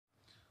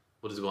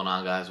What is going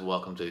on, guys?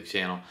 Welcome to the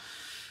channel.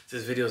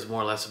 This video is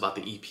more or less about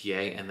the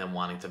EPA and them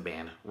wanting to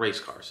ban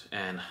race cars.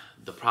 And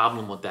the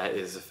problem with that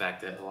is the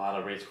fact that a lot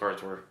of race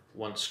cars were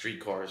once street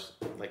cars,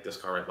 like this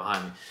car right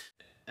behind me.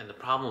 And the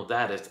problem with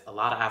that is a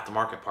lot of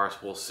aftermarket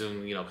parts will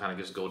soon, kind of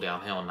just go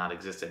downhill and not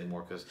exist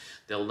anymore because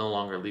they'll no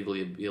longer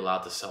legally be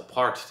allowed to sell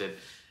parts that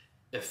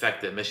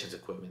affect the emissions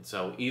equipment.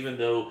 So even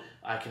though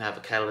I can have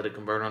a catalytic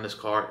converter on this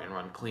car and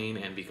run clean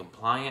and be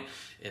compliant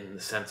in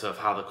the sense of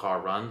how the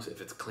car runs, if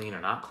it's clean or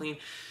not clean,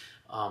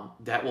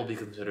 that will be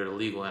considered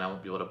illegal and I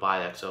won't be able to buy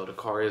that. So the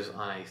car is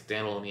on a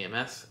standalone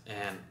EMS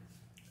and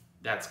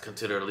that's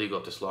considered illegal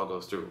if this law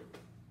goes through.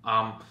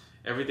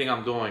 Everything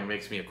I'm doing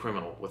makes me a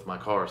criminal with my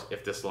cars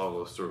if this law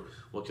goes through,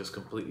 which is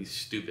completely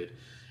stupid.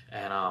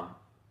 And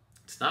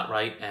it's not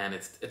right, and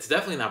it's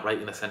definitely not right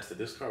in the sense that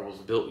this car was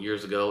built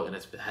years ago and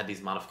it's had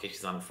these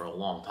modifications on it for a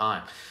long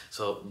time.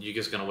 So you're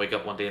just gonna wake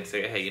up one day and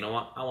say, hey, you know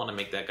what? I want to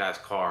make that guy's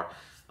car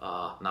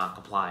not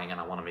complying, and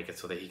I want to make it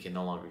so that he can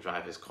no longer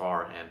drive his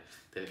car, and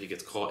that if he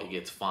gets caught, he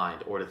gets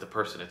fined, or that the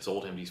person that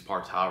sold him these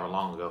parts however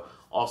long ago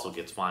also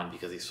gets fined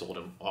because he sold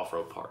him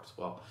off-road parts.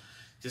 Well,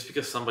 just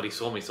because somebody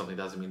sold me something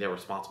doesn't mean they're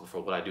responsible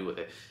for what I do with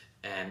it.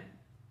 And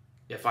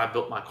if I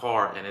built my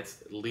car and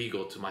it's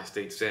legal to my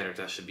state standards,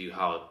 that should be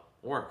how it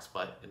works.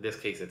 But in this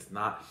case, it's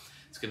not.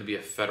 It's going to be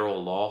a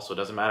federal law, so it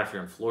doesn't matter if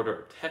you're in Florida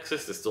or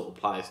Texas, it still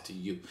applies to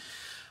you.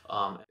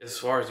 As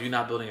far as you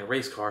not building a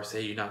race car,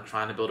 say you're not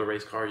trying to build a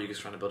race car, you're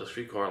just trying to build a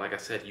street car, like I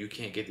said, you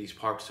can't get these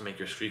parts to make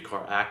your street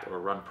car act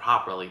or run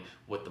properly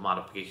with the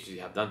modifications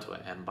you have done to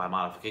it. And by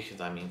modifications,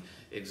 I mean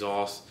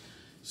exhaust,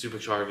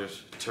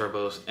 superchargers,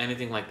 turbos,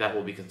 anything like that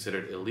will be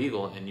considered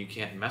illegal, and you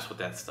can't mess with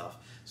that stuff.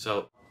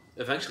 So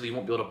eventually you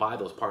won't be able to buy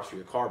those parts for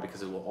your car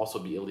because it will also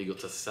be illegal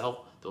to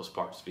sell those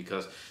parts,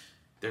 because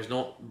there's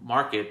no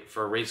market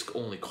for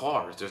race-only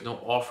cars. There's no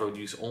off-road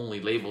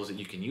use-only labels that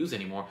you can use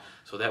anymore,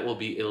 so that will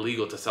be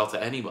illegal to sell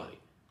to anybody.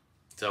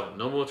 So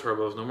no more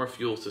turbos, no more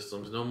fuel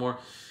systems, no more,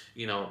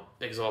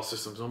 exhaust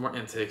systems, no more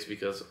intakes,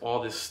 because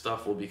all this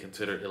stuff will be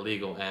considered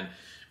illegal. And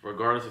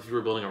regardless if you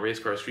were building a race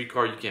car or street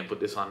car, you can't put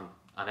this on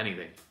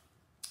anything.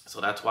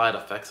 So that's why it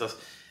affects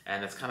us,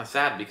 and it's kind of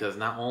sad because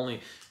not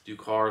only do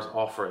cars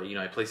offer,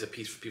 a place of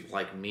peace for people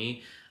like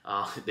me,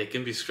 they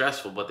can be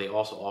stressful, but they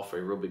also offer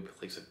a real big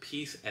place of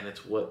peace, and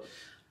it's what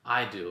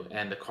I do.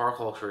 And the car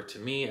culture, to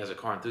me, as a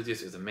car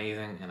enthusiast, is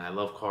amazing, and I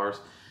love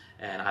cars,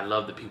 and I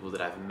love the people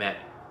that I've met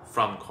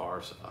from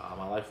cars.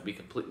 My life would be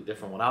completely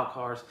different without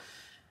cars,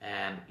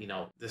 and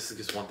this is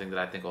just one thing that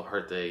I think will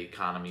hurt the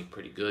economy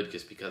pretty good,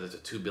 just because it's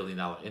a $2 billion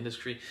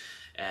industry,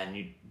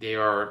 and they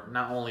are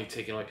not only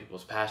taking away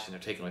people's passion,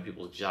 they're taking away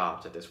people's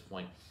jobs at this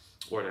point,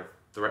 or they're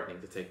threatening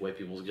to take away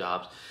people's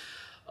jobs.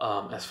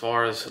 As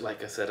far as,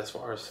 like I said, as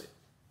far as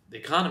the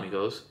economy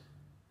goes,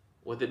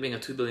 with it being a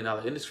 $2 billion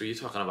industry, you're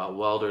talking about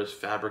welders,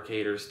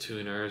 fabricators,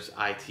 tuners,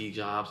 IT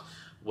jobs,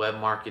 web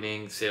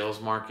marketing,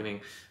 sales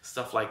marketing,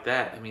 stuff like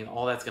that. I mean,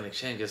 all that's going to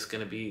change. It's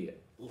going to be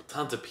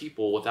tons of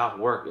people without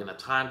work in a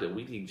time that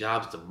we need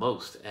jobs the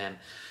most. And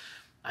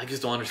I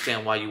just don't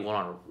understand why you would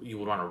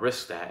want to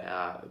risk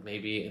that.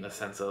 Maybe in the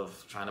sense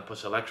of trying to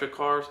push electric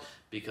cars,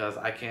 because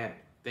I can't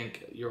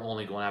think you're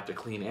only going after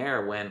clean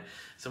air when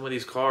some of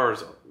these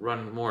cars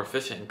run more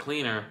efficient and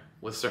cleaner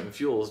with certain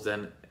fuels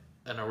than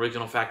an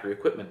original factory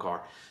equipment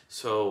car.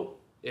 So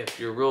if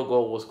your real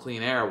goal was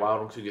clean air, why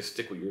don't you just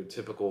stick with your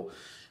typical,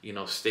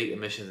 state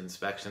emissions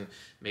inspection,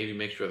 maybe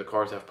make sure the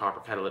cars have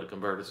proper catalytic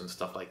converters and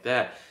stuff like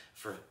that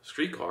for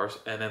street cars,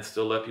 and then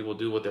still let people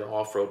do what their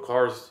off-road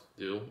cars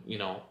do,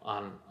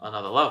 on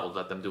another level,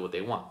 let them do what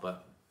they want.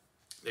 But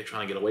they're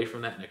trying to get away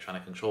from that, and they're trying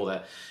to control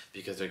that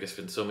because there's just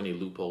been so many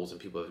loopholes and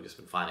people have just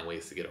been finding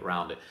ways to get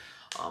around it.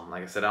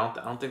 Like I said, I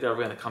don't think they're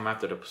ever going to come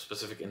after the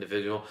specific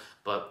individual,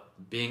 but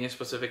being a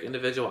specific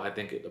individual, I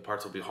think the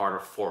parts will be harder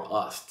for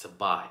us to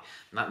buy.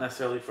 Not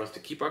necessarily for us to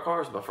keep our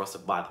cars, but for us to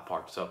buy the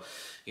parts. So,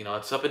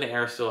 it's up in the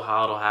air still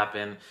how it'll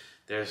happen.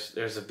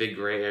 There's a big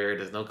gray area.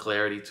 There's no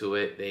clarity to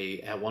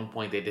it. At one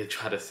point they did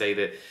try to say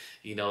that,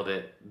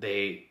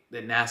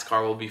 that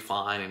NASCAR will be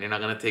fine and they're not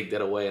going to take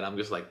that away. And I'm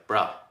just like,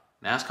 bro,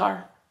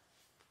 NASCAR?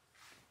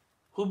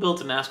 Who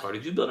built a NASCAR?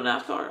 Did you build a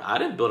NASCAR? I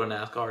didn't build a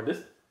NASCAR.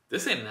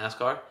 This ain't a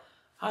NASCAR.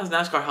 How does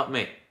NASCAR help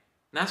me?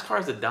 NASCAR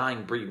is a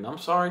dying breed. And I'm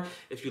sorry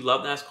if you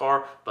love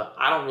NASCAR, but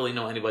I don't really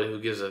know anybody who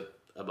gives a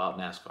about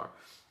NASCAR.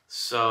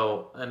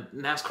 So, and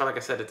NASCAR, like I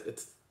said,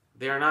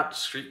 they are not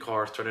street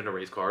cars turned into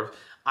race cars.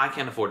 I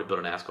can't afford to build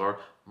a NASCAR.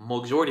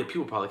 Majority of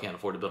people probably can't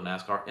afford to build a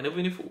NASCAR. And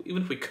even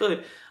if we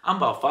could, I'm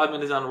about 5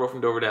 minutes down the road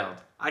from Dover Downs.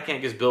 I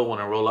can't just build one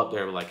and roll up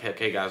there and be like,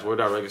 hey guys, where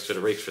do I register to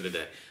race for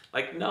today?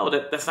 Like, no,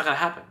 that's not going to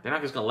happen. They're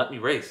not just going to let me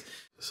race.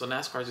 So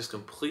NASCAR is just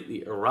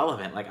completely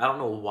irrelevant. Like, I don't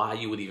know why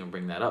you would even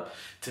bring that up.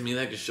 To me,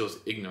 that just shows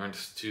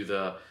ignorance to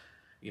the,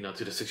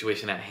 to the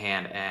situation at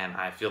hand. And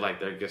I feel like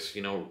they're just,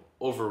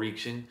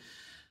 overreaching.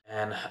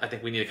 And I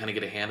think we need to kind of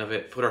get a hand of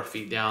it, put our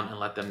feet down and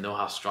let them know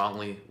how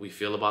strongly we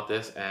feel about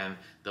this. And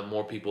the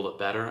more people, the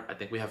better. I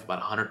think we have about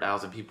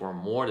 100,000 people or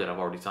more that have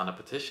already signed a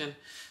petition.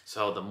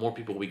 So the more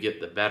people we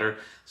get, the better.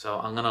 So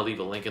I'm going to leave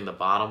a link in the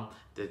bottom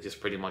that just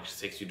pretty much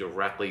takes you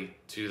directly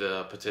to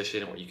the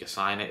petition where you can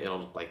sign it. It'll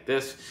look like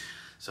this.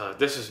 So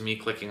this is me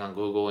clicking on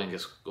Google and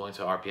just going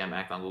to RPM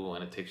Act on Google,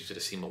 and it takes you to the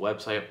SEMA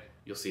website.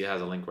 You'll see it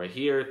has a link right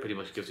here. It pretty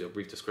much gives you a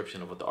brief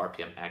description of what the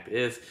RPM Act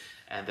is.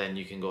 And then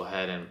you can go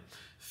ahead and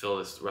fill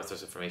the rest of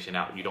this information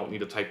out. You don't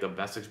need to type the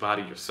message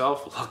body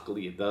yourself.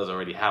 Luckily, it does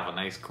already have a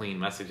nice clean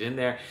message in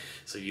there,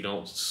 so you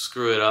don't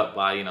screw it up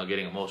by,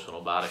 getting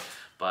emotional about it.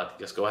 But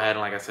just go ahead and,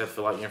 like I said,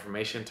 fill out your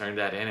information, turn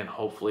that in, and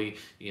hopefully,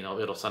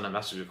 it'll send a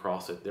message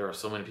across that there are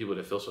so many people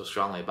that feel so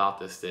strongly about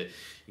this that,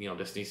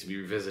 this needs to be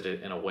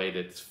revisited in a way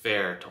that's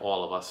fair to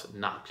all of us,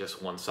 not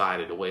just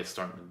one-sided, the way it's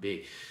starting to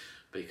be.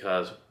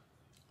 Because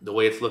the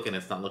way it's looking,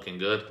 it's not looking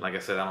good. Like I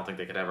said, I don't think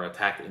they could ever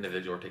attack the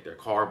individual or take their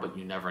car, but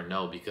you never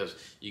know, because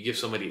you give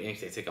somebody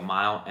inch, they take a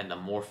mile, and the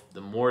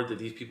more that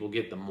these people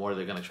get, the more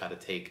they're gonna try to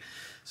take.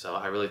 So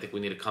I really think we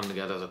need to come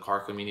together as a car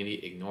community,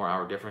 ignore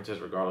our differences,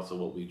 regardless of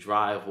what we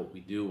drive, what we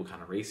do, what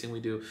kind of racing we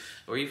do,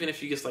 or even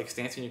if you just like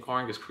stance in your car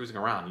and just cruising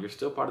around, you're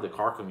still part of the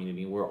car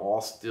community. We're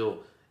all still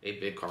a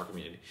big car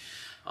community.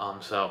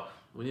 So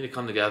we need to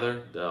come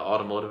together. The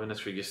automotive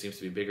industry just seems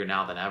to be bigger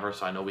now than ever.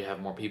 So I know we have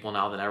more people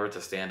now than ever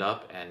to stand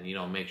up and,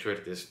 make sure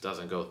that this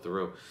doesn't go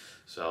through.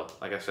 So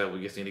like I said,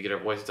 we just need to get our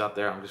voices out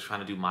there. I'm just trying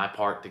to do my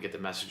part to get the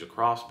message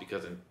across,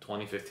 because in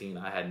 2015,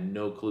 I had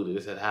no clue that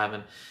this had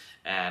happened.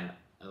 And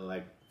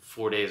like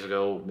 4 days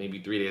ago, maybe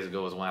 3 days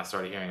ago was when I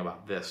started hearing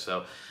about this.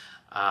 So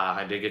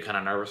I did get kind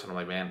of nervous, and I'm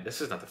like, man,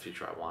 this is not the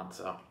future I want.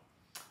 So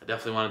I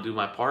definitely want to do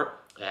my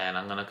part, and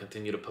I'm going to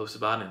continue to post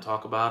about it and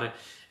talk about it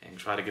and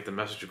try to get the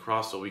message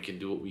across so we can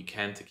do what we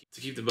can to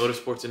keep the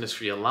motorsports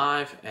industry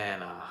alive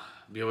and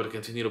be able to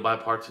continue to buy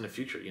parts in the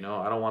future.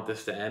 I don't want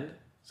this to end,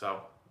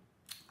 so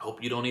I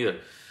hope you don't either.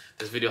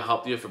 This video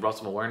helped you. If it brought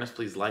some awareness,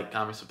 please like,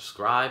 comment,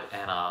 subscribe,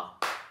 and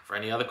for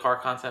any other car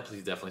content,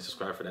 please definitely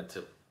subscribe for that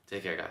too.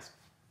 Take care, guys.